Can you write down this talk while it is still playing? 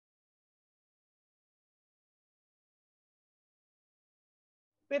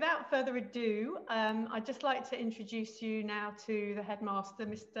Without further ado, I'd just like to introduce you now to the headmaster,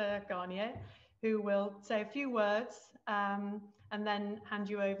 Mr. Garnier, who will say a few words and then hand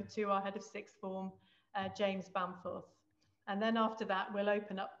you over to our head of sixth form, James Bamforth. And then after that, we'll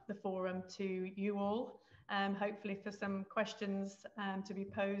open up the forum to you all, hopefully for some questions to be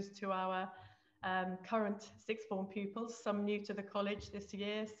posed to our current sixth form pupils, some new to the college this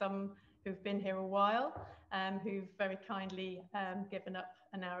year, some who've been here a while, who've very kindly given up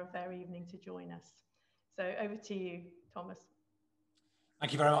an hour of their evening to join us. So over to you, Thomas.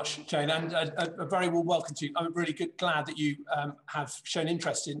 Thank you very much, Jane, and a very warm welcome to you. I'm really glad that you have shown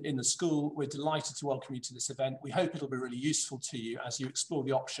interest in the school. We're delighted to welcome you to this event. We hope it'll be really useful to you as you explore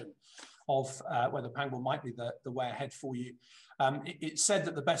the option of whether Pangbourne might be the way ahead for you. It's said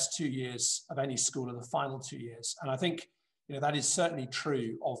that the best 2 years of any school are the final 2 years, and I think that is certainly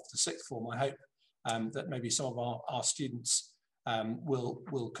true of the sixth form. I hope that maybe some of our students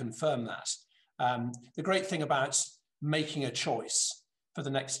will confirm that. The great thing about making a choice for the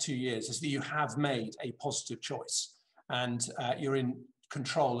next 2 years is that you have made a positive choice, and you're in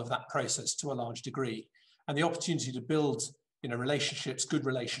control of that process to a large degree. And the opportunity to build relationships, good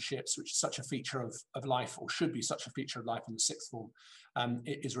relationships, which is such a feature of life, or should be such a feature of life in the sixth form,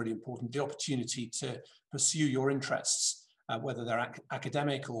 is really important. The opportunity to pursue your interests, whether they're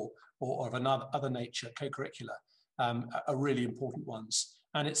academic or of other nature, co-curricular, are really important ones.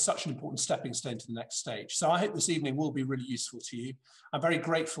 And it's such an important stepping stone to the next stage. So I hope this evening will be really useful to you. I'm very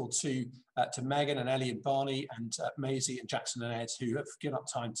grateful to Megan and Ellie and Barney and Maisie and Jackson and Ed, who have given up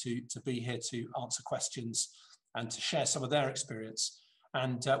time to be here to answer questions and to share some of their experience.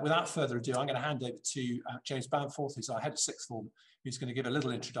 And without further ado, I'm going to hand over to James Bamforth, who's our head of sixth form, who's going to give a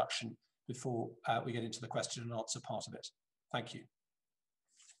little introduction before we get into the question and answer part of it. Thank you.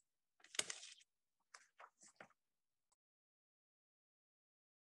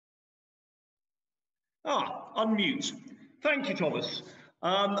 Unmute. Thank you, Thomas.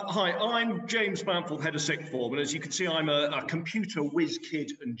 Hi, I'm James Bamforth, head of sixth form, and as you can see, I'm a computer whiz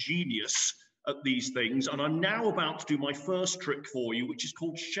kid and genius at these things, and I'm now about to do my first trick for you, which is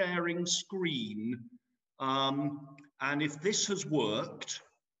called sharing screen. And if this has worked,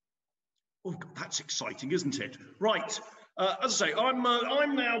 oh, God, that's exciting, isn't it? Right. As I say, I'm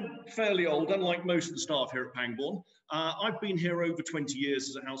now fairly old, unlike most of the staff here at Pangbourne. I've been here over 20 years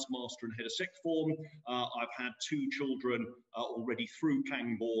as a housemaster and head of sixth form. I've had 2 children already through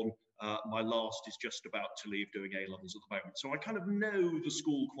Pangbourne. My last is just about to leave doing A-levels at the moment. So I kind of know the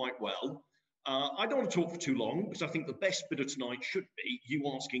school quite well. I don't want to talk for too long because I think the best bit of tonight should be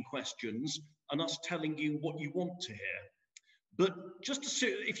you asking questions and us telling you what you want to hear. But just to see,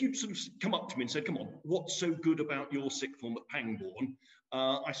 if you sort of come up to me and said, come on, what's so good about your sixth form at Pangbourne?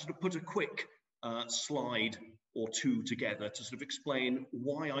 I sort of put a quick slide or two together to sort of explain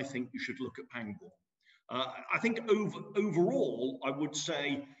why I think you should look at Pangbourne. I think overall, I would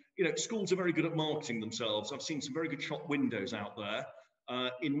say, schools are very good at marketing themselves. I've seen some very good shop windows out there.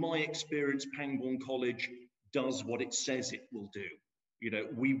 In my experience, Pangbourne College does what it says it will do.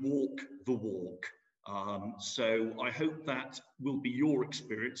 We walk the walk. So I hope that will be your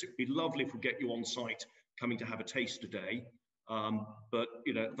experience. It'd be lovely if we get you on site coming to have a taste today. But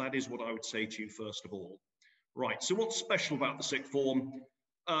that is what I would say to you first of all. Right, so what's special about the sixth form?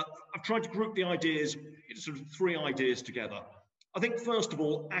 I've tried to group the ideas, sort of 3 ideas together. I think first of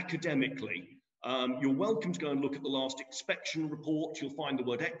all, academically, you're welcome to go and look at the last inspection report. You'll find the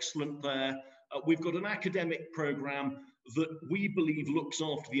word excellent there. We've got an academic programme that we believe looks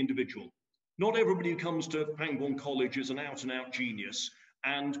after the individual. Not everybody who comes to Pangbourne College is an out-and-out genius,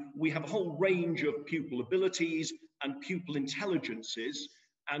 and we have a whole range of pupil abilities and pupil intelligences,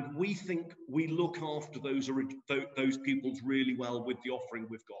 and we think we look after those pupils really well with the offering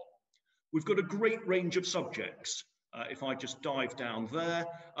we've got. We've got a great range of subjects. If I just dive down there,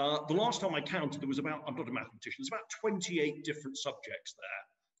 the last time I counted, there was about, I'm not a mathematician, there's about 28 different subjects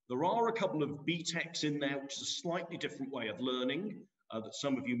there. There are a couple of BTECs in there, which is a slightly different way of learning. That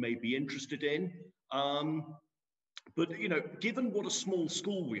some of you may be interested in. But, given what a small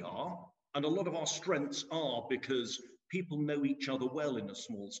school we are, and a lot of our strengths are because people know each other well in a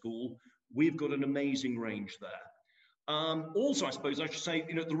small school, we've got an amazing range there. Also, I suppose I should say,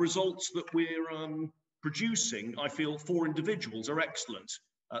 the results that we're producing, I feel, for individuals are excellent.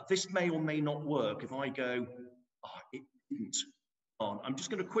 This may or may not work. If I go, it didn't. I'm just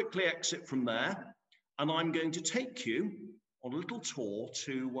going to quickly exit from there, and I'm going to take you on a little tour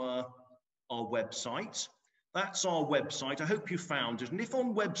to our website. That's our website. I hope you found it. And if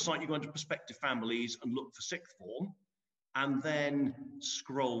on website you go into prospective families and look for sixth form, and then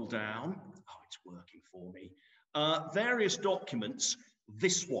scroll down, it's working for me, various documents,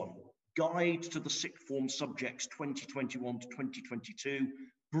 this one, Guide to the Sixth Form Subjects 2021 to 2022.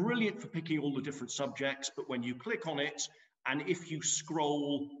 Brilliant for picking all the different subjects, but when you click on it, and if you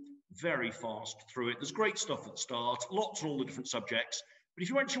scroll very fast through it, there's great stuff at the start, lots of all the different subjects. But if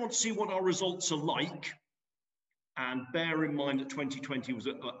you actually want to see what our results are like, and bear in mind that 2020 was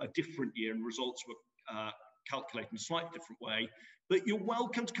a different year and results were calculated in a slightly different way, but you're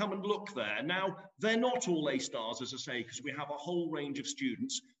welcome to come and look there. Now, they're not all A stars, as I say, because we have a whole range of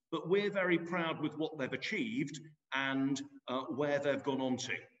students, but we're very proud with what they've achieved and where they've gone on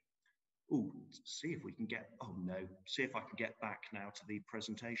to. Oh, see if we can get, oh no, see if I can get back now to the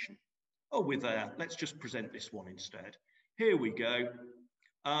presentation. Oh, we're there. Let's just present this one instead. Here we go.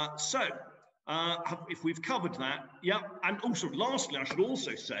 If we've covered that, yeah, and also lastly, I should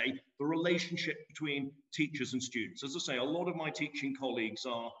also say the relationship between teachers and students. As I say, a lot of my teaching colleagues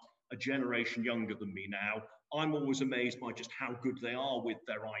are a generation younger than me now. I'm always amazed by just how good they are with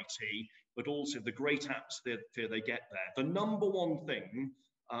their IT, but also the great atmosphere they get there. The number one thing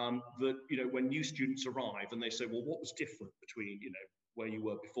that, you know, when new students arrive and they say, well, what was different between, you know, where you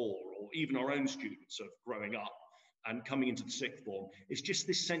were before, or even our own students of growing up and coming into the sixth form, it's just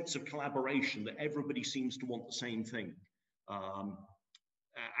this sense of collaboration that everybody seems to want the same thing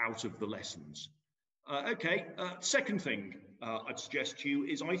out of the lessons. Second thing I'd suggest to you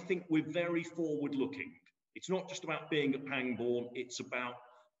is I think we're very forward looking. It's not just about being at Pangbourne, it's about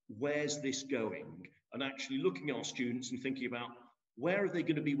where's this going, and actually looking at our students and thinking about where are they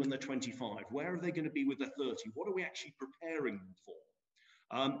going to be when they're 25? Where are they going to be when they're 30? What are we actually preparing them for?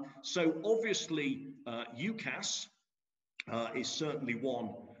 So obviously UCAS is certainly one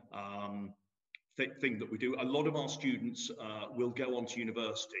thing that we do. A lot of our students will go on to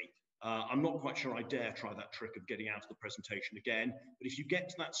university. I'm not quite sure I dare try that trick of getting out of the presentation again, but if you get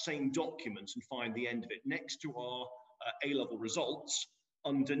to that same document and find the end of it, next to our A-level results,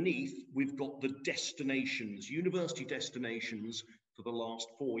 underneath we've got the destinations, university destinations for the last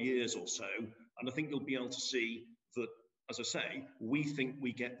 4 years or so, and I think you'll be able to see that, as I say, we think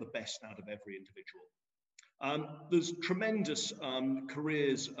we get the best out of every individual. There's tremendous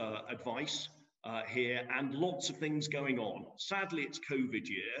careers advice here and lots of things going on. Sadly, it's COVID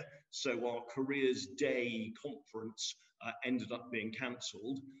year, so our Careers Day conference ended up being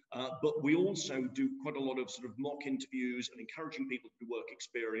cancelled, but we also do quite a lot of sort of mock interviews and encouraging people to do work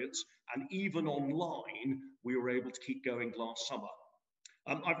experience, and even online, we were able to keep going last summer.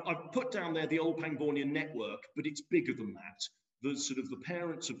 I've put down there the Old Pangbournian Network, but it's bigger than that. There's sort of the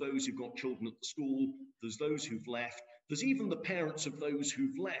parents of those who've got children at the school, there's those who've left, there's even the parents of those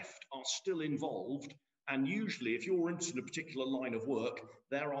who've left are still involved, and usually if you're interested in a particular line of work,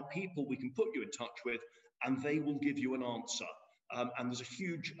 there are people we can put you in touch with and they will give you an answer. And there's a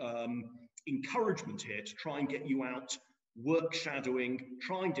huge encouragement here to try and get you out work shadowing,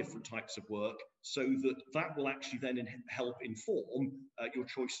 trying different types of work, so that that will actually then help inform your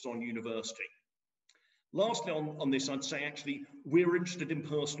choices on university. Lastly on this, I'd say actually we're interested in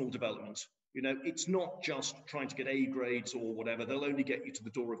personal development. You know, it's not just trying to get A grades or whatever, they'll only get you to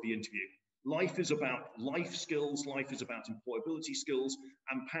the door of the interview. Life is about life skills, life is about employability skills,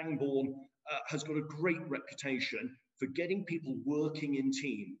 and Pangbourne has got a great reputation for getting people working in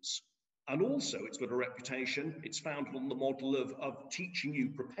teams. And also it's got a reputation, it's founded on the model of teaching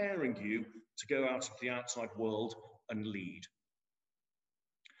you, preparing you to go out into the outside world and lead.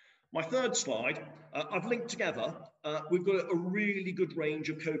 My third slide, I've linked together, we've got a really good range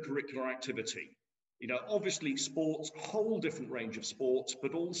of co-curricular activity. You know, obviously sports, whole different range of sports,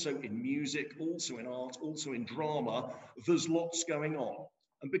 but also in music, also in art, also in drama, there's lots going on.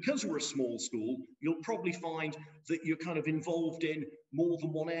 And because we're a small school, you'll probably find that you're kind of involved in more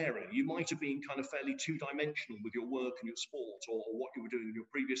than one area. You might have been kind of fairly two-dimensional with your work and your sport or what you were doing in your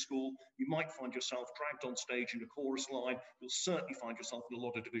previous school. You might find yourself dragged on stage in a chorus line. You'll certainly find yourself in a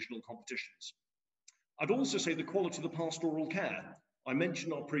lot of divisional competitions. I'd also say the quality of the pastoral care. I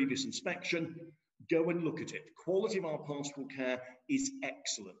mentioned our previous inspection. Go and look at it. Quality of our pastoral care is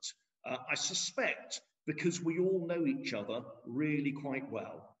excellent. I suspect because we all know each other really quite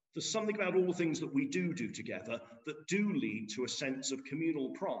well. There's something about all the things that we do together that do lead to a sense of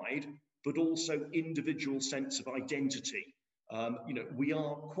communal pride, but also individual sense of identity. You know, we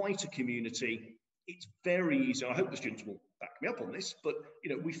are quite a community. It's very easy. I hope the students will back me up on this, but you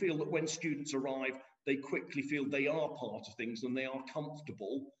know, we feel that when students arrive, they quickly feel they are part of things and they are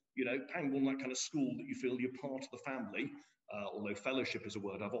comfortable. You know, Pangbourne, that kind of school that you feel you're part of the family. Although fellowship is a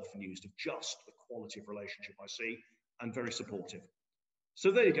word I've often used of just the quality of relationship I see, and very supportive.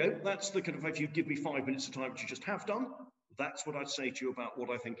 So there you go. That's the kind of, if you give me 5 minutes of time, which you just have done, that's what I'd say to you about what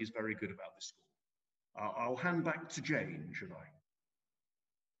I think is very good about this school. I'll hand back to Jane, should I?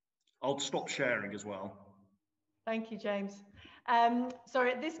 I'll stop sharing as well. Thank you, James. So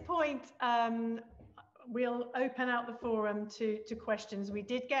at this point, we'll open out the forum to questions. We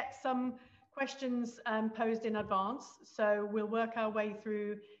did get some questions posed in advance, so we'll work our way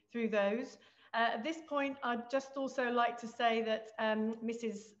through those. At this point, I'd just also like to say that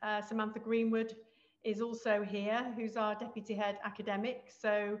Mrs. Samantha Greenwood is also here, who's our Deputy Head Academic.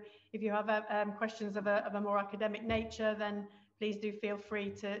 So if you have questions of a more academic nature, then please do feel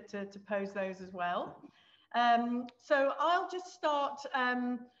free to pose those as well. So I'll just start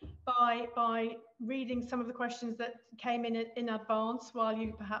by reading some of the questions that came in advance while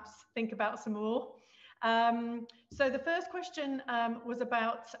you perhaps think about some more. So the first question was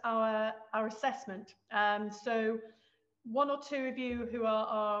about our assessment. So one or two of you who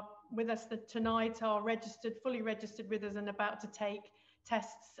are with us tonight are fully registered with us and about to take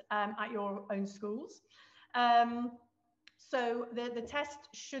tests at your own schools. So the test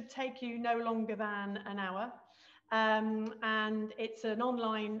should take you no longer than an hour. And it's an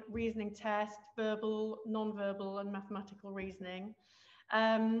online reasoning test, verbal, non-verbal and mathematical reasoning.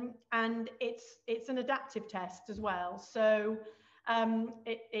 And it's an adaptive test as well. So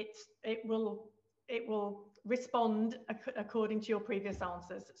it will respond according to your previous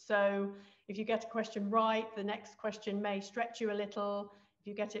answers. So if you get a question right, the next question may stretch you a little. If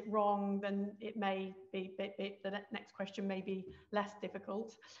you get it wrong, then it may be the next question may be less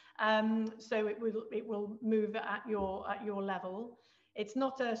difficult. So it will move at your level. It's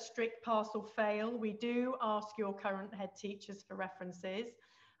not a strict pass or fail. We do ask your current head teachers for references,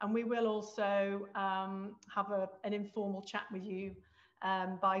 and we will also have an informal chat with you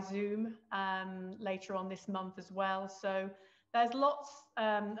by Zoom later on this month as well. So there's lots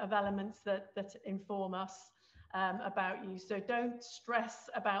of elements that inform us about you. So don't stress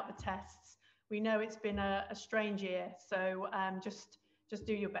about the tests. We know it's been a strange year, so just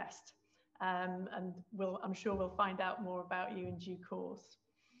do your best. And I'm sure we'll find out more about you in due course.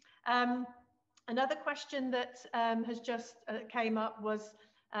 Another question that has just came up was,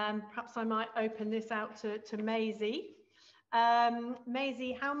 perhaps I might open this out to Maisie.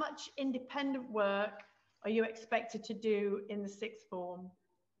 Maisie, how much independent work are you expected to do in the sixth form?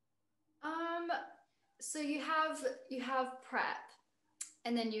 So you have prep,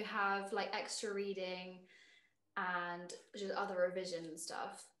 and then you have like extra reading and just other revision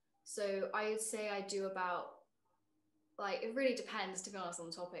stuff. So I would say I do about, like, it really depends, to be honest, on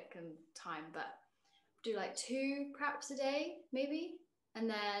the topic and time, but do like 2 preps a day maybe, and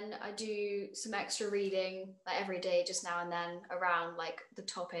then I do some extra reading like every day, just now and then, around like the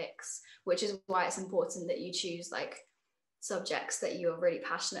topics, which is why it's important that you choose like subjects that you're really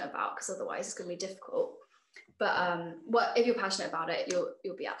passionate about, because otherwise it's going to be difficult. But if you're passionate about it,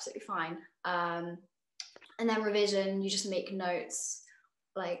 you'll be absolutely fine. And then revision, you just make notes,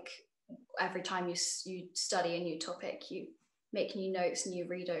 like every time you study a new topic, you make new notes and you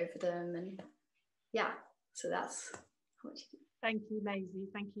read over them, and yeah, so that's what you do. Thank you, Maisie.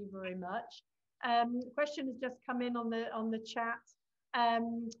 Thank you very much. Question has just come in on the chat.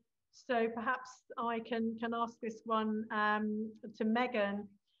 So perhaps I can ask this one to Megan.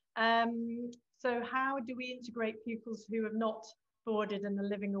 So how do we integrate pupils who have not boarded and are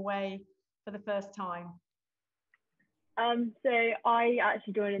living away for the first time? So I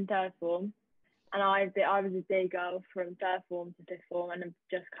actually joined in third form, and I was a day girl from third form to fifth form, and I've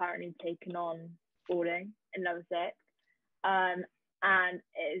just currently taken on boarding in level 6. And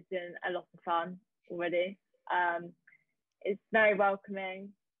it's been a lot of fun already. It's very welcoming.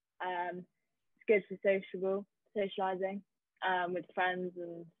 It's good for socialising with friends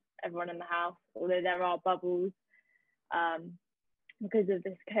and everyone in the house, although there are bubbles because of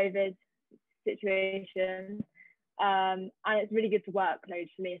this COVID situation. And it's really good for workload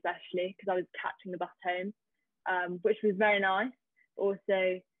for me, especially because I was catching the bus home, which was very nice.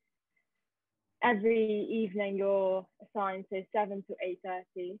 Also, every evening you're assigned, so 7 to 8:30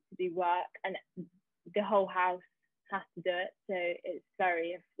 to do work, and the whole house has to do it. So it's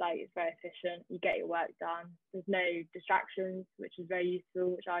very efficient. You get your work done. There's no distractions, which is very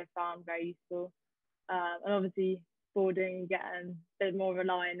useful, which I found very useful. And obviously boarding, you get a bit more of a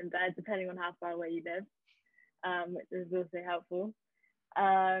line in bed, depending on how far away you live, which is also helpful.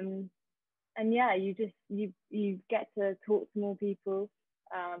 And yeah, you get to talk to more people,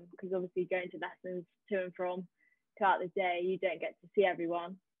 because obviously going to lessons to and from throughout the day, you don't get to see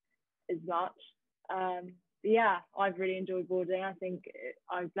everyone as much. But yeah, I've really enjoyed boarding. I think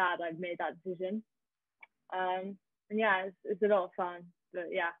I'm glad I've made that decision. And yeah, it's a lot of fun,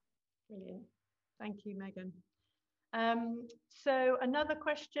 but yeah. Brilliant. Thank you, Megan. So another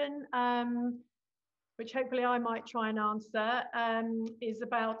question, which hopefully I might try and answer, is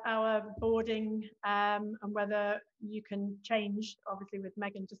about our boarding and whether you can change, obviously with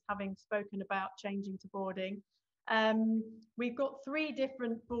Megan just having spoken about changing to boarding. We've got 3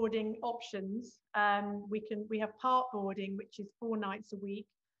 different boarding options. We have part boarding, which is 4 nights a week.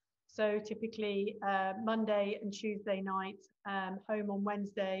 So typically Monday and Tuesday night, home on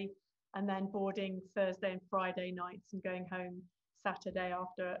Wednesday, and then boarding Thursday and Friday nights and going home Saturday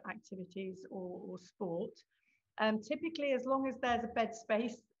after activities or sport. Typically, as long as there's a bed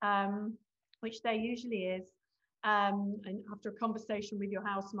space, which there usually is, and after a conversation with your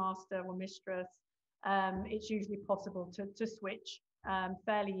housemaster or mistress, it's usually possible to switch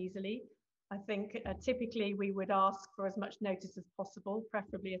fairly easily. I think typically we would ask for as much notice as possible,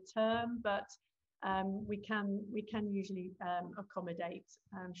 preferably a term, but we can usually accommodate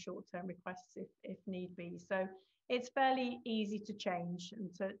short-term requests if need be. So it's fairly easy to change and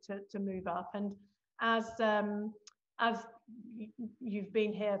to move up. And as you've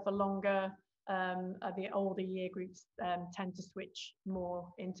been here for longer, the older year groups tend to switch more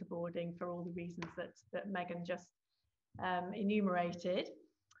into boarding for all the reasons that Megan just enumerated.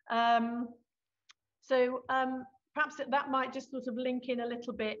 So perhaps that might just sort of link in a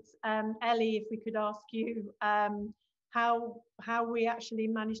little bit. Ellie, if we could ask you how we actually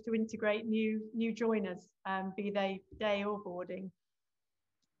managed to integrate new joiners, be they day or boarding.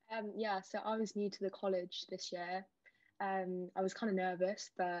 Yeah, so I was new to the college this year. I was kind of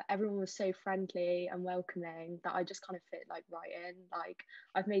nervous, but everyone was so friendly and welcoming that I just kind of fit like right in. Like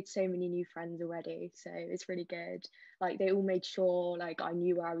I've made so many new friends already, so it's really good. Like they all made sure like I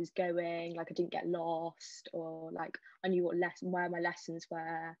knew where I was going, like I didn't get lost, or like I knew where my lessons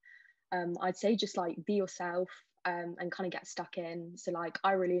were. I'd say just like be yourself and kind of get stuck in. So like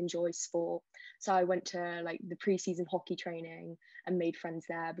I really enjoy sport, so I went to like the pre-season hockey training and made friends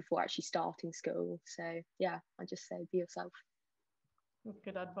there before actually starting school. So yeah, I just say be yourself. That's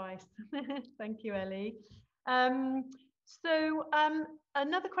good advice. Thank you, Ellie. So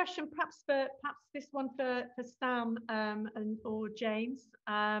another question, perhaps this one for Sam or James.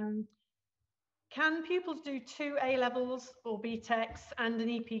 Can pupils do 2 A levels or BTECs and an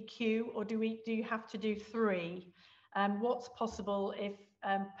EPQ, or do you have to do 3? What's possible if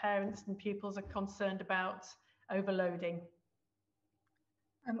parents and pupils are concerned about overloading?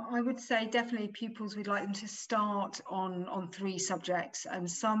 I would say definitely pupils, we'd like them to start on 3 subjects,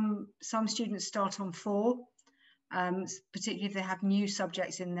 and some students start on 4, particularly if they have new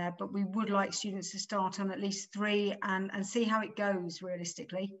subjects in there, but we would like students to start on at least 3 and see how it goes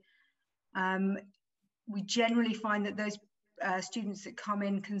realistically. We generally find that those students that come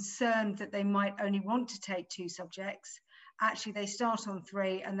in concerned that they might only want to take 2 subjects, actually they start on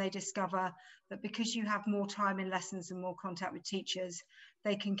 3 and they discover that because you have more time in lessons and more contact with teachers,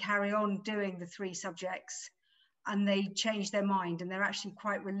 they can carry on doing the 3 subjects, and they change their mind and they're actually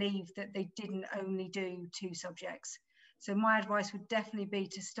quite relieved that they didn't only do 2 subjects. So my advice would definitely be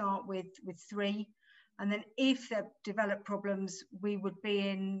to start with 3. And then if they develop problems, we would be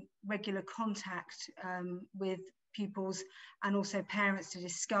in regular contact with pupils and also parents to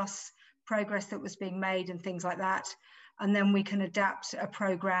discuss progress that was being made and things like that. And then we can adapt a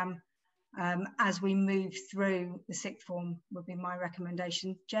programme as we move through the 6th form would be my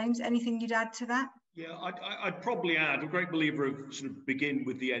recommendation. James, anything you'd add to that? Yeah, I'd probably add, I'm a great believer of sort of begin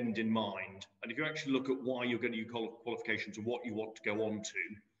with the end in mind. And if you actually look at why you're going to do qualifications and what you want to go on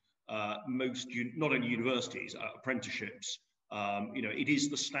to, most, not only universities, apprenticeships, you know, it is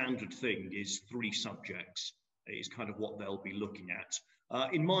the standard thing is 3 subjects is kind of what they'll be looking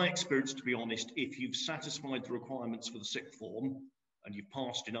at. In my experience, to be honest, if you've satisfied the requirements for the 6th form and you've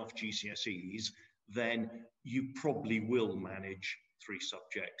passed enough GCSEs, then you probably will manage 3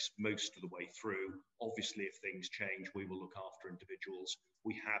 subjects most of the way through. Obviously, if things change, we will look after individuals.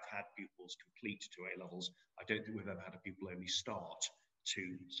 We have had pupils complete 2 A levels. I don't think we've ever had a pupil only start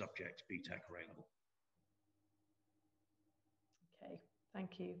 2 subjects, BTEC or A level. Okay,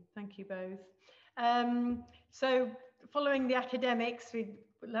 thank you both. So following the academics, we'd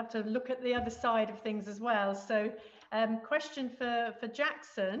love to look at the other side of things as well. So question for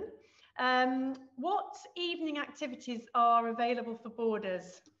Jackson, what evening activities are available for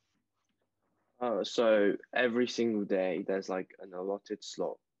boarders? So every single day there's like an allotted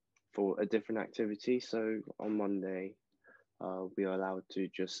slot for a different activity. So on Monday, we are allowed to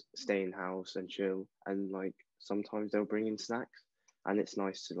just stay in house and chill, and like sometimes they'll bring in snacks, and it's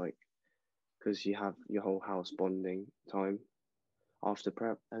nice to like, because you have your whole house bonding time after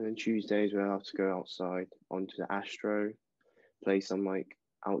prep. And then Tuesdays we're allowed to go outside onto the Astro, play some like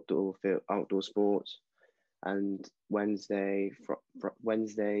outdoor sports, And Wednesdays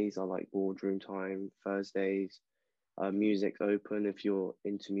are like boardroom time. Thursdays, music's open if you're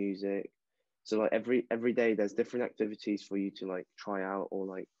into music. So like every day there's different activities for you to like try out or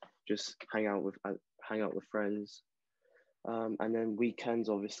like just hang out with friends. And then weekends,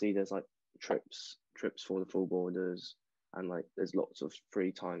 obviously, there's like trips for the full boarders, and like there's lots of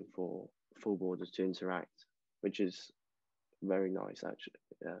free time for full boarders to interact, which is very nice actually.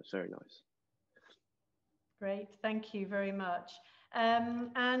 Yeah, it's very nice. Great, thank you very much.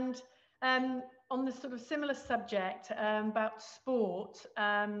 And on the sort of similar subject about sport,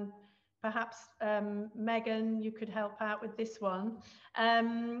 perhaps Megan, you could help out with this one.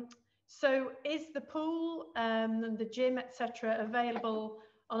 So is the pool and the gym, etc., available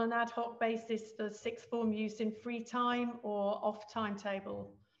on an ad hoc basis for sixth form use in free time or off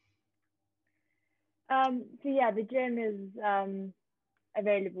timetable? So yeah, the gym is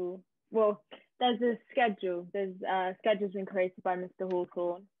available. Well, there's a schedule. There's schedules been created by Mr.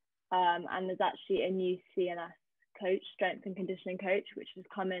 Hawthorne, and there's actually a new CNS coach, strength and conditioning coach, which has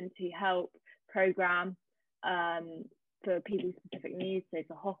come in to help program for people's specific needs. So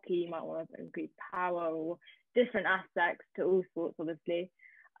for hockey, you might want to increase power or different aspects to all sports, obviously.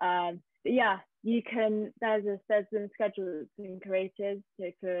 But yeah, you can. There's been a schedule that's been created.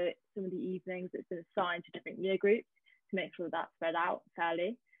 So for some of the evenings, it's been assigned to different year groups to make sure that's spread out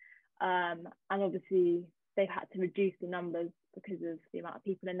fairly. And obviously they've had to reduce the numbers because of the amount of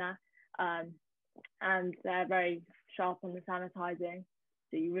people in there. And they're very sharp on the sanitizing,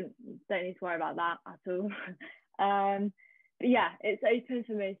 so don't need to worry about that at all. But yeah, it's open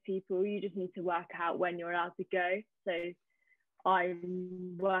for most people. You just need to work out when you're allowed to go. So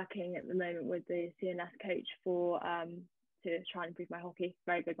I'm working at the moment with the CNS coach for to try and improve my hockey.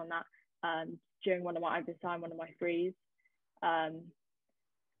 Very big on that. During one of my frees.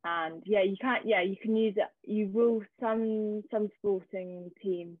 And yeah, you can use it. You will some sporting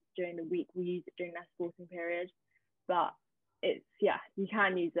teams during the week will use it during their sporting period, but you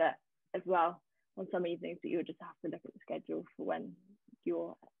can use it as well on some evenings, but you'll just have to look at the schedule for when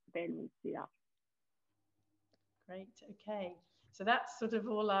you're available to do that. Great. Okay, so that's sort of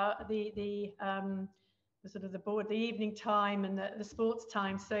all the sort of the evening time and the sports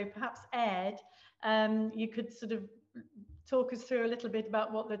time. So perhaps Ed, you could sort of talk us through a little bit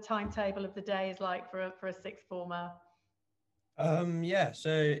about what the timetable of the day is like for a sixth former. Yeah, so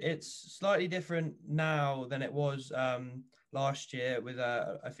it's slightly different now than it was last year with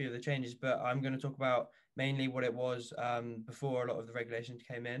a few of the changes, but I'm going to talk about mainly what it was before a lot of the regulations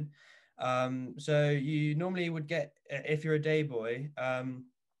came in. So you normally would get, if you're a day boy,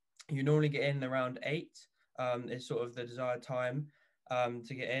 you normally get in around 8 is sort of the desired time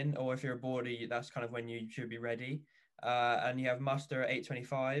to get in, or if you're a boarder, that's kind of when you should be ready. And you have muster at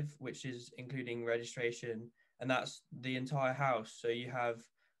 8:25, which is including registration, and that's the entire house. So you have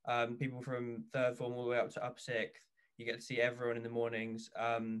people from third form all the way up to upper sixth. You get to see everyone in the mornings,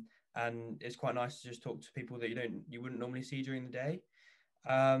 and it's quite nice to just talk to people that you wouldn't normally see during the day.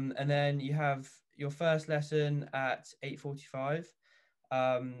 And then you have your first lesson at 8:45,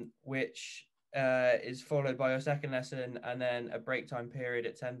 which is followed by your second lesson, and then a break time period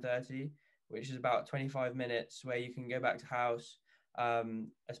at 10:30, which is about 25 minutes where you can go back to house,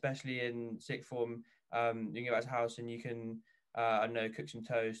 especially in sixth form. You can go back to house and you can, I don't know, cook some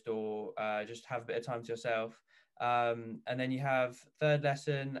toast or just have a bit of time to yourself. And then you have third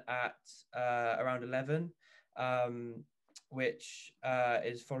lesson at around 11, which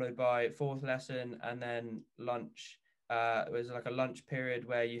is followed by fourth lesson, and then lunch. It was like a lunch period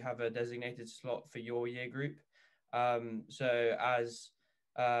where you have a designated slot for your year group. So as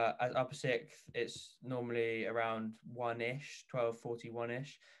upper sixth, it's normally around 1-ish,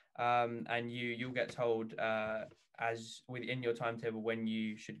 12:41-ish, and you'll get told as within your timetable when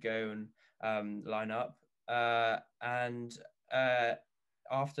you should go and line up. And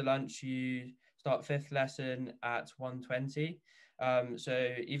after lunch, you start fifth lesson at 1:20.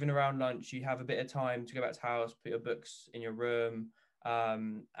 So even around lunch, you have a bit of time to go back to house, put your books in your room,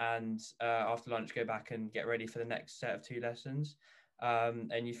 and after lunch, go back and get ready for the next set of 2 lessons.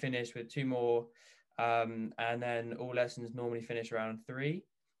 And you finish with 2 more, and then all lessons normally finish around 3.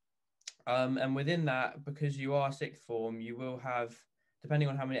 And within that, because you are sixth form, you will have, depending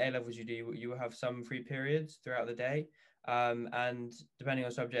on how many A levels you do, you will have some free periods throughout the day. And depending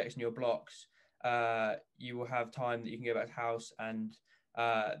on subjects and your blocks, you will have time that you can go back to house, and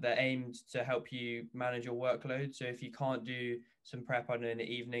they're aimed to help you manage your workload. So if you can't do some prep, I don't know, in the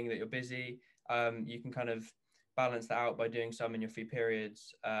evening that you're busy, you can kind of balance that out by doing some in your free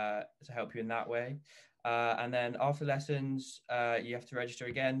periods to help you in that way. And then after lessons, you have to register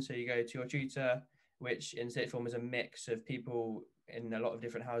again. So you go to your tutor, which in sixth form is a mix of people in a lot of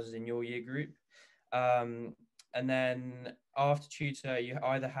different houses in your year group. And then after tutor, you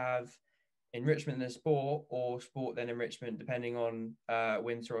either have enrichment then sport, or sport then enrichment, depending on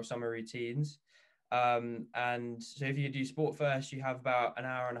winter or summer routines. And so if you do sport first, you have about an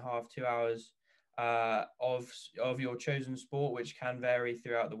hour and a half, 2 hours of your chosen sport, which can vary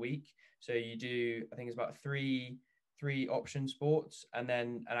throughout the week. So you do, I think it's about three option sports, and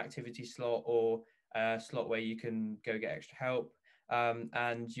then an activity slot or a slot where you can go get extra help.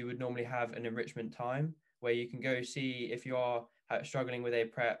 And you would normally have an enrichment time where you can go see, if you are struggling with a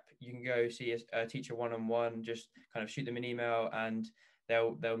prep, you can go see a teacher one-on-one, just kind of shoot them an email, and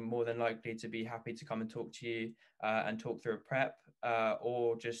they're more than likely to be happy to come and talk to you and talk through a prep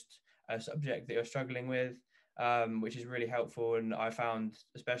or just a subject that you're struggling with, which is really helpful. And I found,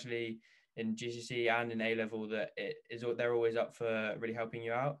 especially in GCSE and in A-level, that they're always up for really helping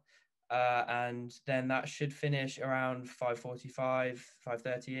you out. And then that should finish around 5:45,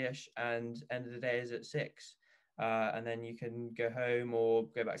 5:30ish, and end of the day is at 6. And then you can go home or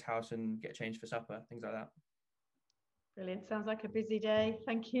go back to house and get changed for supper, things like that. Brilliant. Sounds like a busy day.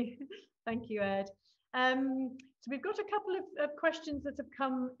 Thank you. Thank you, Ed. So we've got a couple of questions that have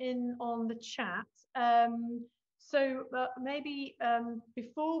come in on the chat. So maybe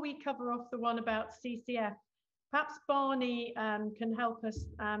before we cover off the one about CCF, perhaps Barney can help us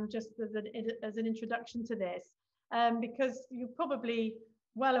just as an introduction to this, because you're probably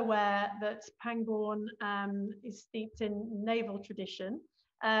well aware that Pangbourne is steeped in naval tradition.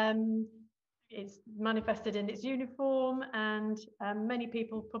 It's manifested in its uniform, and many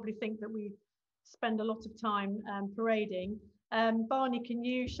people probably think that we spend a lot of time parading. Barney, can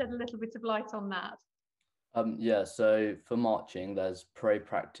you shed a little bit of light on that? Yeah, so for marching, there's parade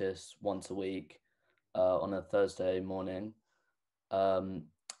practice once a week on a Thursday morning. And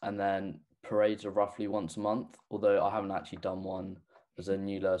then parades are roughly once a month, although I haven't actually done one as a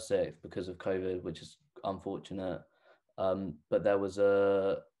new lower sixth because of COVID, which is unfortunate. But there was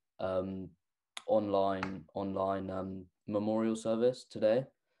a online memorial service today,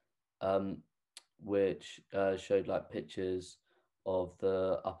 which showed like pictures of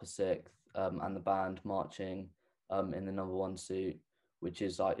the upper sixth and the band marching in the number 1 suit, which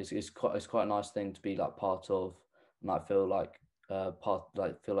is like it's quite a nice thing to be like part of, and I feel like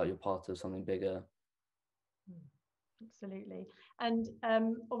you're part of something bigger. Absolutely. And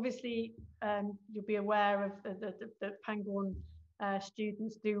obviously you'll be aware of the Pangbourne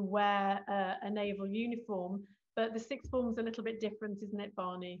students do wear a naval uniform, but the sixth form's a little bit different, isn't it,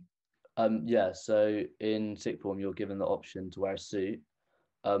 Barney? Yeah, so in sixth form you're given the option to wear a suit,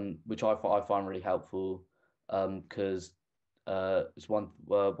 which I find really helpful, because it's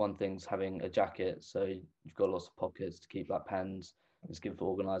one thing's having a jacket, so you've got lots of pockets to keep like pens. It's good for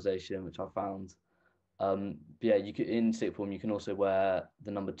organisation, which I found. But yeah, you can, in sixth form you can also wear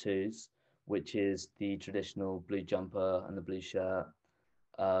the number 2s, which is the traditional blue jumper and the blue shirt,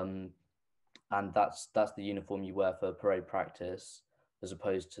 and that's the uniform you wear for parade practice, as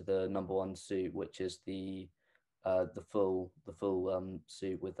opposed to the number 1 suit, which is the full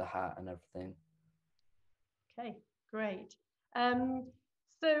suit with the hat and everything. Okay, great.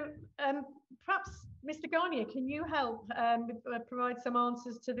 So perhaps Mr. Garnier, can you help provide some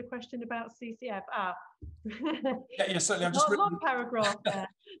answers to the question about CCF? Yeah, certainly. I've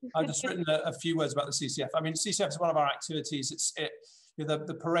just written a few words about the CCF. I mean, CCF is one of our activities.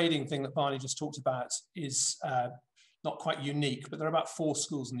 The parading thing that Barney just talked about is not quite unique, but there are about 4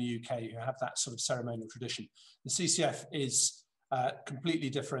 schools in the UK who have that sort of ceremonial tradition. The CCF is completely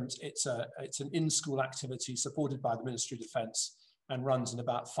different. It's an in-school activity supported by the Ministry of Defence and runs in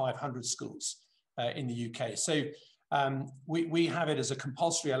about 500 schools in the UK. So we have it as a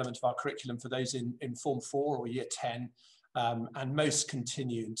compulsory element of our curriculum for those in Form 4 or Year 10, and most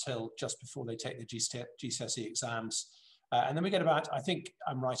continue until just before they take the GCSE exams. And then we get about, I think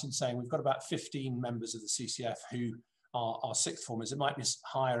I'm right in saying, we've got about 15 members of the CCF who are sixth formers. It might be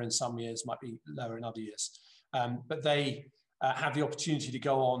higher in some years, might be lower in other years. But they have the opportunity to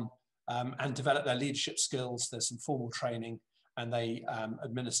go on and develop their leadership skills. There's some formal training, and they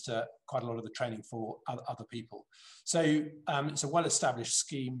administer quite a lot of the training for other people. So it's a well-established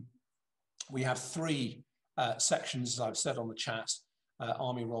scheme. We have 3 sections, as I've said on the chat: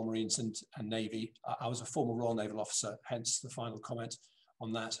 Army, Royal Marines, and Navy. I was a former Royal Naval officer, hence the final comment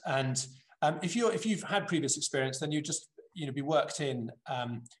on that. And if you've had previous experience, then you just be worked in.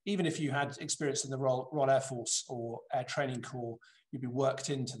 Even if you had experience in the Royal Air Force or Air Training Corps, you'd be worked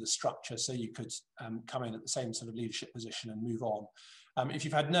into the structure, so you could come in at the same sort of leadership position and move on. If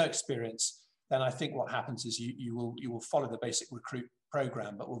you've had no experience, then I think what happens is you will follow the basic recruit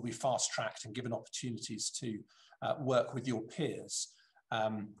programme, but will be fast-tracked and given opportunities to work with your peers,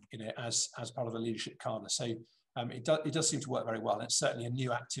 you know, as part of the leadership cadre. So it does seem to work very well. And it's certainly a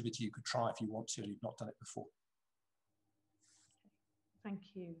new activity you could try if you want to, and you've not done it before. Thank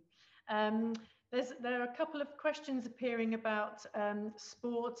you. There are a couple of questions appearing about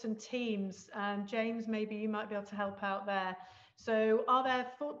sports and teams. James, maybe you might be able to help out there. So are there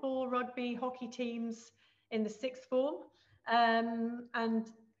football, rugby, hockey teams in the sixth form? And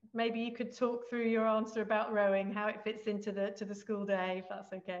maybe you could talk through your answer about rowing, how it fits into the school day, if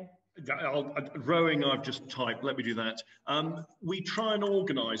that's okay. Rowing, I've just typed, let me do that. We try and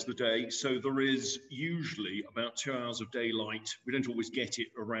organise the day so there is usually about 2 hours of daylight. We don't always get it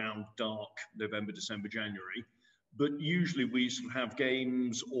around dark, November, December, January, but usually we sort of have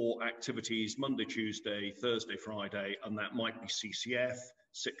games or activities Monday, Tuesday, Thursday, Friday, and that might be CCF.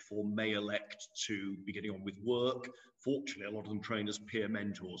 Sixth form may elect to be getting on with work. Fortunately, a lot of them train as peer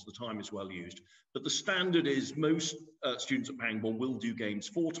mentors. The time is well used. But the standard is most students at Pangbourne will do games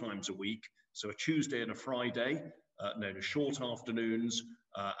 4 times a week. So a Tuesday and a Friday, known as short afternoons.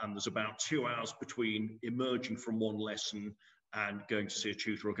 And there's about 2 hours between emerging from one lesson and going to see a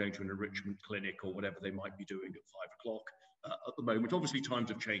tutor or going to an enrichment clinic or whatever they might be doing at 5 o'clock at the moment. Obviously, times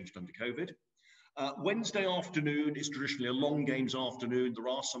have changed under COVID. Wednesday afternoon is traditionally a long games afternoon. There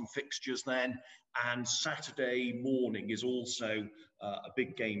are some fixtures then, and Saturday morning is also a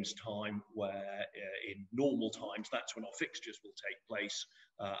big games time where in normal times, that's when our fixtures will take place,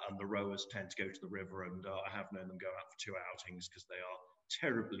 and the rowers tend to go to the river, and I have known them go out for 2 outings because they are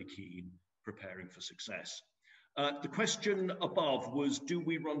terribly keen preparing for success. The question above was, do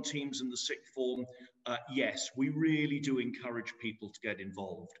we run teams in the sixth form? Yes, we really do encourage people to get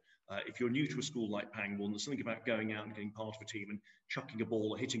involved. If you're new to a school like Pangbourne, there's something about going out and getting part of a team and chucking a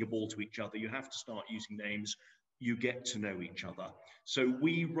ball or hitting a ball to each other. You have to start using names. You get to know each other. So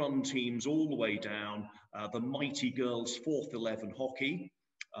we run teams all the way down. The mighty girls 4th 11 hockey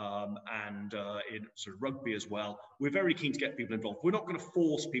and in sort of rugby as well. We're very keen to get people involved. We're not going to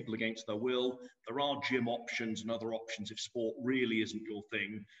force people against their will. There are gym options and other options if sport really isn't your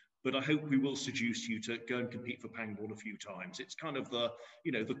thing. But I hope we will seduce you to go and compete for Pangbourne a few times. It's kind of the,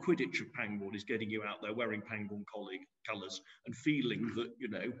 you know, the Quidditch of Pangbourne is getting you out there wearing Pangbourne colours and feeling that, you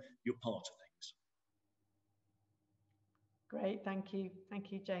know, you're part of things. Great, thank you,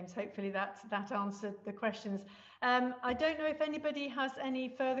 James. Hopefully that answered the questions. I don't know if anybody has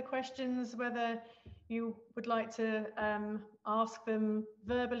any further questions, whether you would like to ask them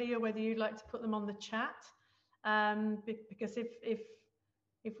verbally or whether you'd like to put them on the chat, because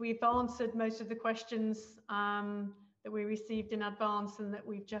if we've answered most of the questions that we received in advance and that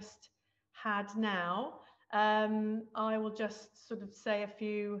we've just had now, I will just sort of say a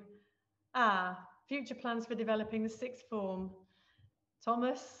few, future plans for developing the sixth form.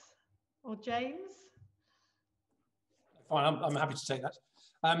 Thomas or James? Fine, I'm happy to take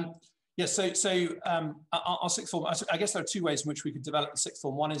that. Yes, so our sixth form, I guess there are 2 ways in which we could develop the sixth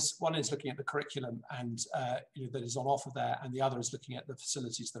form. One is looking at the curriculum and you know, that is on offer there, and the other is looking at the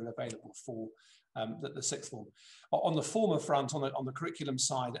facilities that are available for the sixth form. On the former front, on the curriculum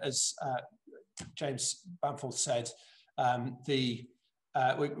side, as James Bamforth said,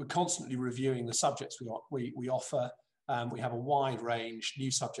 we're constantly reviewing the subjects we offer. We have a wide range. New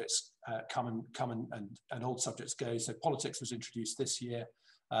subjects come and old subjects go. So politics was introduced this year.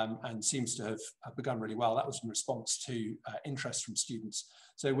 And seems to have begun really well. That was in response to interest from students.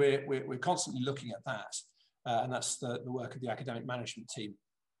 So we're constantly looking at that, and that's the work of the academic management team.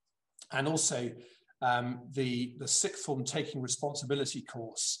 And also the sixth form taking responsibility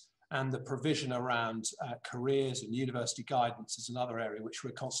course and the provision around careers and university guidance is another area which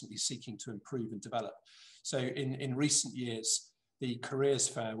we're constantly seeking to improve and develop. So in recent years, the careers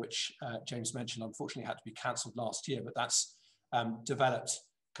fair, which James mentioned, unfortunately had to be cancelled last year, but that's developed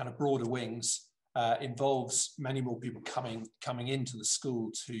kind of broader wings, involves many more people coming into the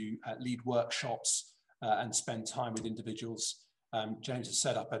school to lead workshops and spend time with individuals. James has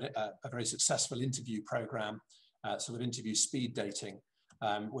set up a very successful interview program, sort of interview speed dating,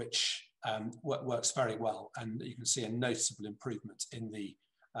 which works very well, and you can see a noticeable improvement in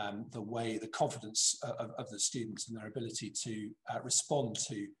the way, the confidence of the students and their ability to respond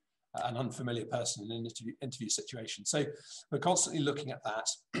to an unfamiliar person in an interview situation. So we're constantly looking at that.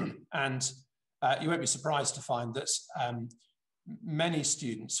 And you won't be surprised to find that many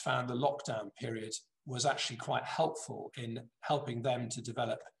students found the lockdown period was actually quite helpful in helping them to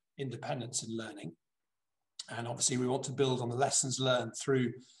develop independence in learning. And obviously we want to build on the lessons learned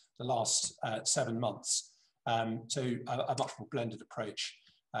through the last 7 months. So a much more blended approach.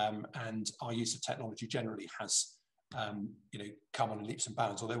 And our use of technology generally has come on in leaps and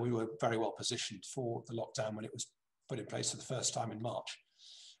bounds, although we were very well positioned for the lockdown when it was put in place for the first time in March.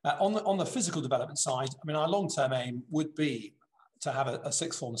 On the physical development side, I mean, our long-term aim would be to have a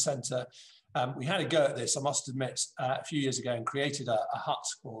sixth form centre. We had a go at this, I must admit, a few years ago, and created a hut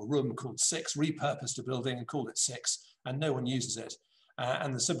or a room called Six, repurposed a building and called it Six, and no one uses it.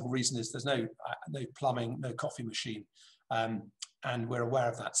 And the simple reason is there's no plumbing, no coffee machine, and we're aware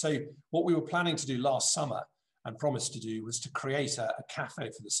of that. So what we were planning to do last summer and promised to do was to create a cafe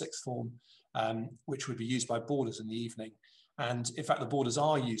for the sixth form, which would be used by boarders in the evening. And in fact, the boarders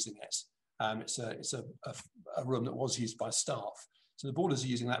are using it. It's a room that was used by staff. So the boarders are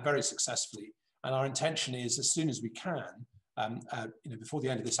using that very successfully. And our intention is, as soon as we can, before the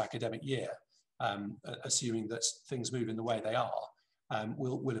end of this academic year, assuming that things move in the way they are,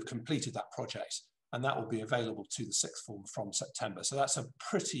 we'll have completed that project, and that will be available to the sixth form from September. So that's a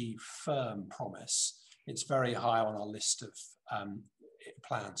pretty firm promise. It's very high on our list of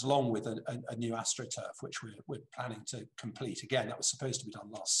plans, along with a new AstroTurf, which we're planning to complete. Again, that was supposed to be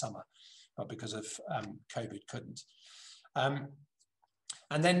done last summer, but because of COVID, couldn't.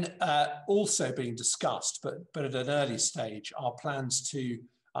 And then also being discussed, but at an early stage, are plans to,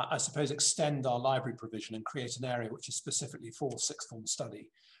 I suppose, extend our library provision and create an area which is specifically for sixth form study,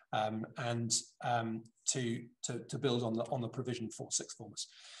 and to build on the provision for sixth formers.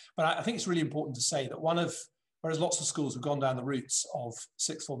 But I think it's really important to say that whereas lots of schools have gone down the routes of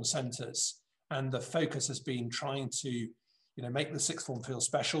sixth form centres, and the focus has been trying to make the sixth form feel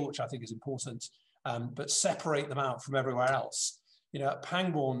special, which I think is important, but separate them out from everywhere else. At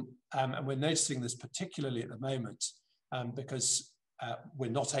Pangbourne, and we're noticing this particularly at the moment, because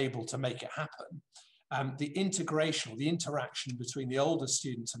we're not able to make it happen, the integration, or the interaction between the older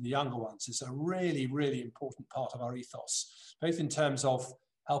students and the younger ones is a really, really important part of our ethos, both in terms of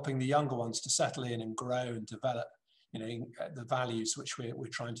helping the younger ones to settle in and grow and develop the values which we're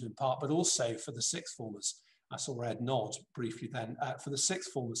trying to impart, but also for the sixth formers. I saw Ed nod briefly then, for the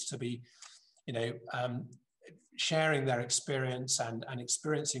sixth formers to be sharing their experience and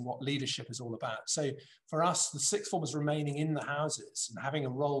experiencing what leadership is all about. So for us, the sixth formers remaining in the houses and having a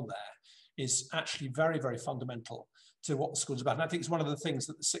role there is actually very, very fundamental to what the school is about. And I think it's one of the things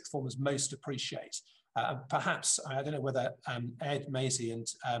that the sixth formers most appreciate. Perhaps, I don't know whether Ed, Maisie and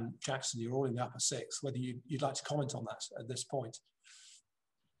Jackson, you're all in the upper sixth, whether you'd like to comment on that at this point.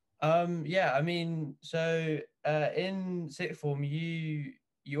 Yeah, I mean, so in sixth form, you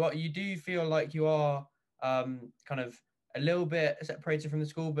do feel like you are kind of a little bit separated from the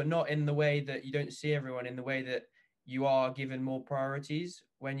school, but not in the way that you don't see everyone, in the way that you are given more priorities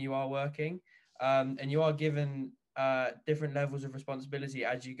when you are working, and you are given different levels of responsibility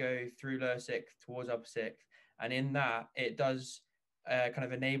as you go through lower sixth towards upper sixth, and in that it does kind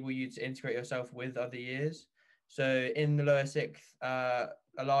of enable you to integrate yourself with other years. So in the lower sixth,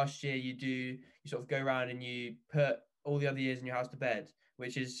 last year you sort of go around and you put all the other years in your house to bed,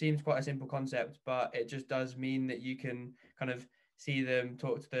 which seems quite a simple concept, but it just does mean that you can kind of see them,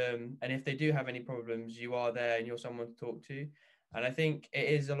 talk to them, and if they do have any problems, you are there and you're someone to talk to. And I think it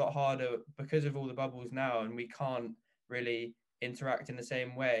is a lot harder because of all the bubbles now, and we can't really interact in the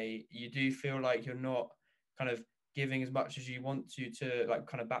same way. You do feel like you're not kind of giving as much as you want to like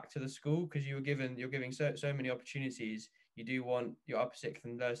kind of back to the school, because you're giving so many opportunities. You do want your upper sixth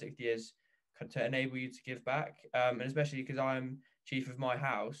and lower sixth years to enable you to give back, and especially because I'm chief of my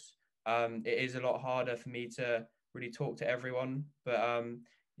house, it is a lot harder for me to really talk to everyone, but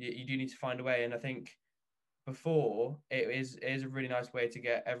you do need to find a way. And I think before, it is a really nice way to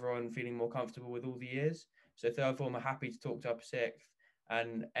get everyone feeling more comfortable with all the years. So third form are happy to talk to upper sixth,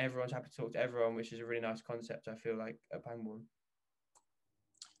 and everyone's happy to talk to everyone, which is a really nice concept, I feel like, at Pangbourne.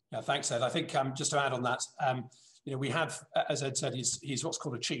 Yeah, thanks, Ed. I think just to add on that, we have, as Ed said, he's what's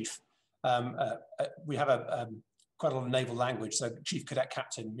called a chief. We have quite a lot of naval language, so chief cadet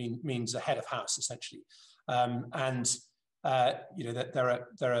captain means a head of house, essentially. There are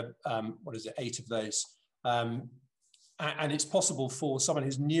what is it, 8 of those. And it's possible for someone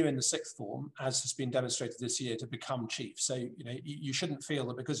who's new in the sixth form, as has been demonstrated this year, to become chief. So you shouldn't feel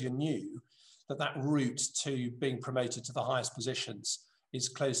that because you're new, that route to being promoted to the highest positions is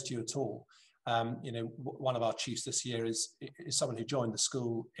close to you at all. One of our chiefs this year is someone who joined the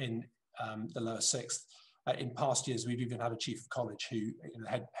school in the lower sixth. In past years, we've even had a chief of college who,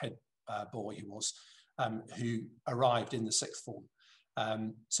 head boy he was, who arrived in the sixth form.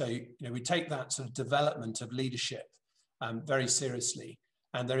 So we take that sort of development of leadership very seriously,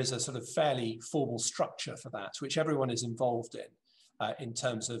 and there is a sort of fairly formal structure for that, which everyone is involved in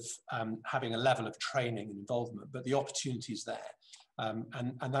terms of having a level of training and involvement, but the opportunity is there,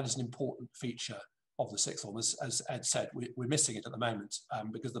 and that is an important feature of the sixth form. As Ed said, we're missing it at the moment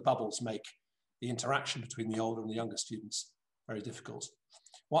because the bubbles make the interaction between the older and the younger students very difficult.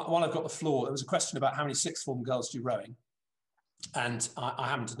 While I've got the floor, there was a question about how many sixth form girls do rowing, and I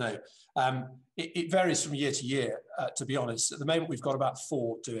happen to know. It varies from year to year, to be honest. At the moment, we've got about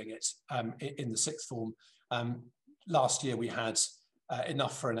 4 doing it in the sixth form. Last year, we had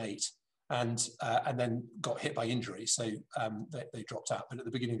enough for an 8, and then got hit by injury, so they dropped out. But at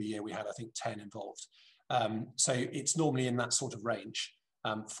the beginning of the year, we had, I think, 10 involved. So it's normally in that sort of range,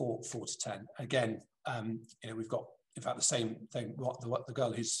 4 to 10. Again, you know, we've got, in fact, the same thing. What the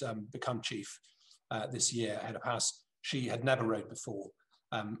girl who's become chief this year, head of house, she had never rowed before,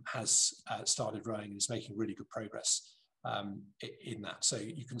 has started rowing and is making really good progress in that. So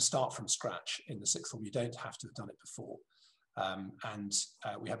you can start from scratch in the sixth form. You don't have to have done it before. And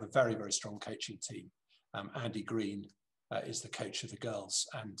we have a very, very strong coaching team. Andy Green is the coach of the girls,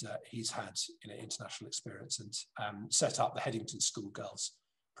 and he's had, you know, international experience and set up the Headington School Girls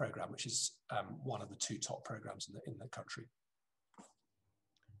program, which is one of the 2 top programs in the country.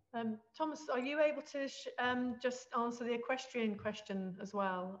 Thomas, are you able to just answer the equestrian question as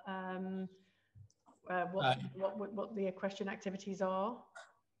well? What the equestrian activities are?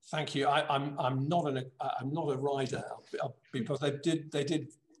 Thank you. I'm not a rider, because they did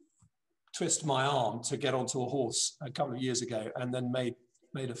twist my arm to get onto a horse a couple of years ago, and then made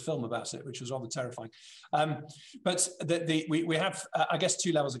a film about it, which was rather terrifying. But we have, I guess,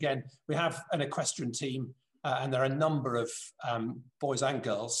 2 levels again. We have an equestrian team, and there are a number of boys and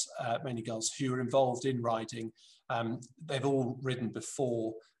girls, mainly girls, who are involved in riding. They've all ridden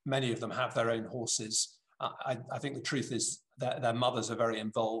before. Many of them have their own horses. I think the truth is that their mothers are very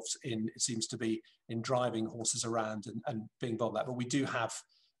involved in, it seems to be, in driving horses around and being involved in that. But we do have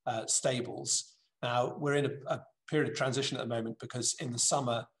stables. Now, we're in a period of transition at the moment, because in the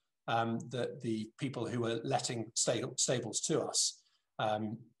summer, the people who are letting stables to us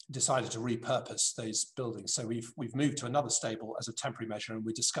decided to repurpose those buildings. So we've moved to another stable as a temporary measure, and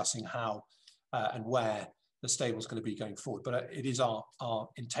we're discussing how and where the stable is going to be going forward. But it is our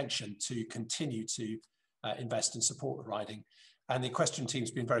intention to continue to invest and support the riding. And the equestrian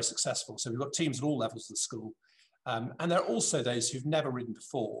team's been very successful. So we've got teams at all levels of the school. And there are also those who've never ridden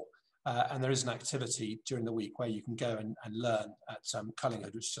before. And there is an activity during the week where you can go and learn at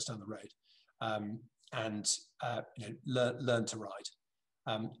Cullinghood, which is just down the road, and you know, learn to ride.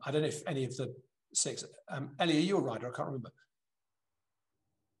 I don't know if any of the 6, Ellie, are you a rider? I can't remember.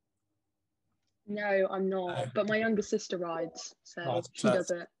 No, I'm not, but my younger sister rides, so she does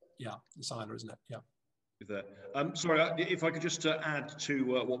it. Yeah, it's Isla, isn't it? Yeah. There. Sorry, if I could just add to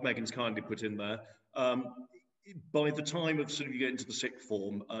what Megan's kindly put in there. By the time of sort of you get into the sixth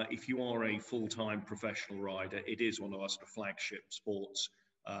form, if you are a full-time professional rider, it is one of our sort of flagship sports.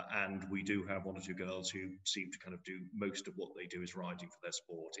 And we do have 1 or 2 girls who seem to kind of do most of what they do is riding for their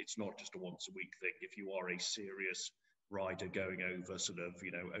sport. It's not just a once-a-week thing. If you are a serious rider going over sort of,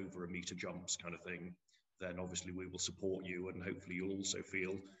 you know, over 1 meter jumps kind of thing, then obviously we will support you, and hopefully you'll also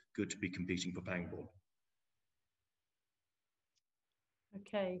feel good to be competing for Pangbourne.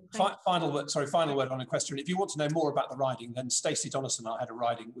 Okay. Final word on equestrian. If you want to know more about the riding, then Stacey Donaldson, our head of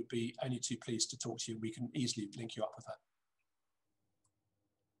riding, would be only too pleased to talk to you. We can easily link you up with her.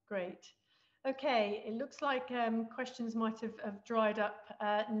 Great. Okay, it looks like questions might have dried up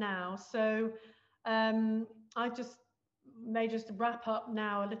now. So I may just wrap up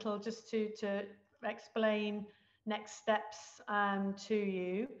now a little, just to explain next steps to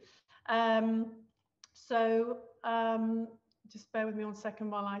you. Just bear with me 1 second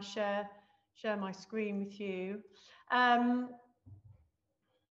while I share my screen with you.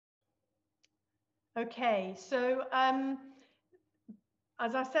 Okay, so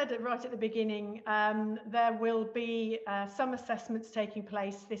as I said right at the beginning, there will be some assessments taking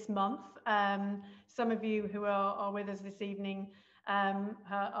place this month. Some of you who are with us this evening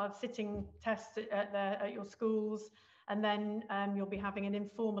are sitting tests at your schools, and then you'll be having an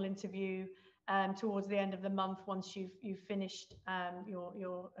informal interview towards the end of the month once you've finished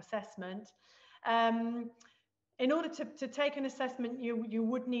your assessment. In order to take an assessment, you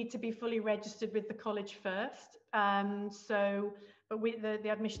would need to be fully registered with the college first. But the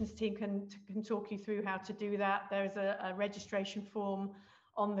admissions team can talk you through how to do that. There's a registration form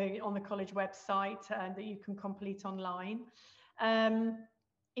on the college website that you can complete online.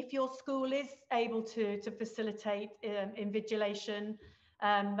 If your school is able to facilitate invigilation,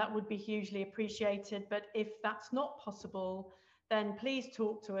 that would be hugely appreciated. But if that's not possible, then please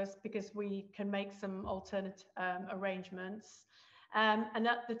talk to us, because we can make some alternate arrangements. And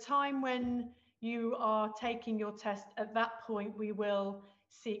at the time when you are taking your test, at that point we will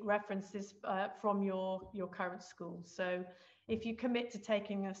seek references from your current school. So if you commit to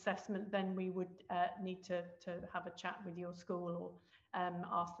taking an assessment, then we would need to have a chat with your school or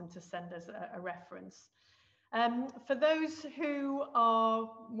ask them to send us a reference. For those who are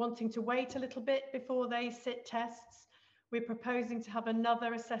wanting to wait a little bit before they sit tests, we're proposing to have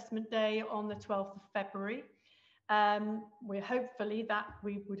another assessment day on the 12th of February. We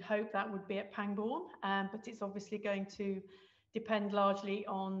would hope that would be at Pangbourne, but it's obviously going to depend largely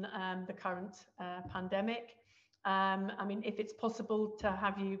on the current pandemic. I mean, if it's possible to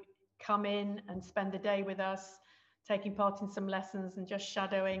have you come in and spend the day with us, taking part in some lessons and just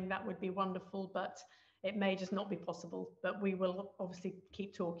shadowing, that would be wonderful, but it may just not be possible. But we will obviously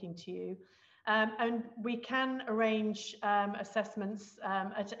keep talking to you. And we can arrange assessments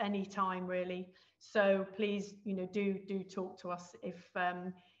at any time, really. So please, do talk to us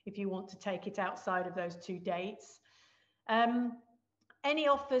if you want to take it outside of those 2 dates. Any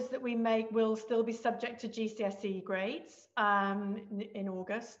offers that we make will still be subject to GCSE grades in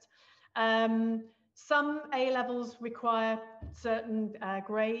August. Some A-levels require certain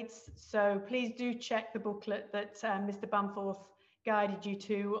grades, so please do check the booklet that Mr. Bamforth guided you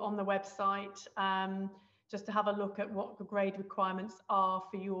to on the website, just to have a look at what the grade requirements are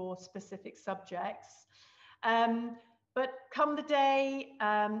for your specific subjects. But come the day,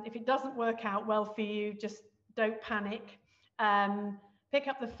 if it doesn't work out well for you, just don't panic. Pick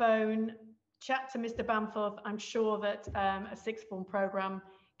up the phone, chat to Mr. Bamforth. I'm sure that a sixth form programme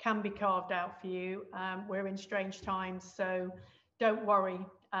can be carved out for you. We're in strange times, so don't worry,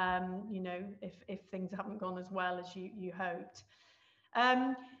 if things haven't gone as well as you hoped.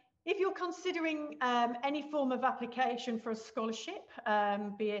 If you're considering any form of application for a scholarship,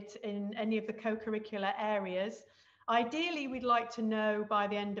 be it in any of the co-curricular areas, ideally we'd like to know by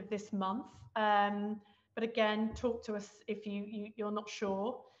the end of this month. But again, talk to us if you're not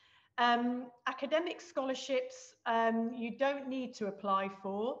sure. Academic scholarships, you don't need to apply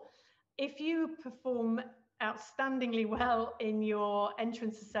for. If you perform outstandingly well in your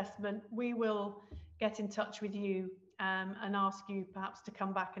entrance assessment, we will get in touch with you and ask you perhaps to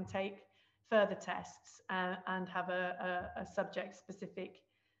come back and take further tests and have a subject-specific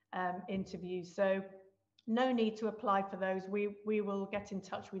interview. So no need to apply for those. We will get in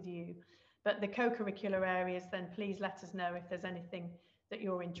touch with you. But the co-curricular areas, then please let us know if there's anything that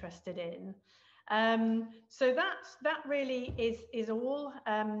you're interested in. So that really is all.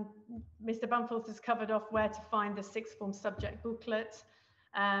 Mr. Bamforth has covered off where to find the sixth form subject booklet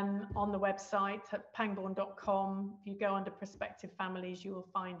on the website at pangbourne.com. If you go under prospective families, you will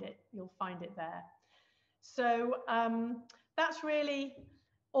find it. You'll find it there. So that's really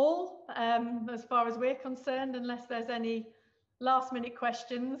all as far as we're concerned, unless there's any last minute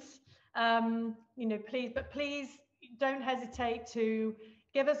questions. Please don't hesitate to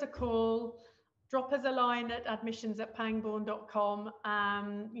give us a call, drop us a line at admissions@pangbourne.com.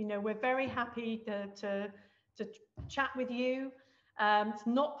 We're very happy to chat with you. It's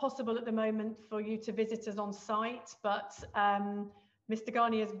not possible at the moment for you to visit us on site, but Mr.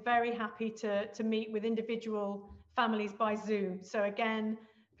 Garnier is very happy to meet with individual families by Zoom. So again,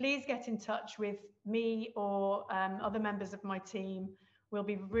 please get in touch with me or other members of my team. We'll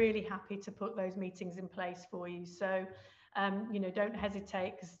be really happy to put those meetings in place for you. So, don't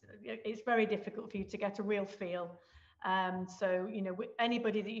hesitate, because it's very difficult for you to get a real feel. So,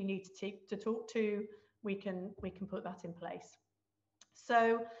 anybody that you need to talk to, we can put that in place.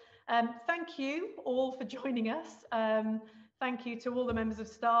 So, thank you all for joining us. Thank you to all the members of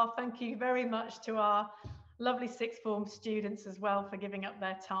staff. Thank you very much to our lovely sixth form students as well for giving up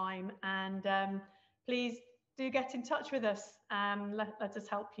their time. And please do get in touch with us. Let us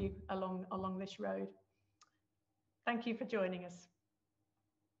help you along this road. Thank you for joining us.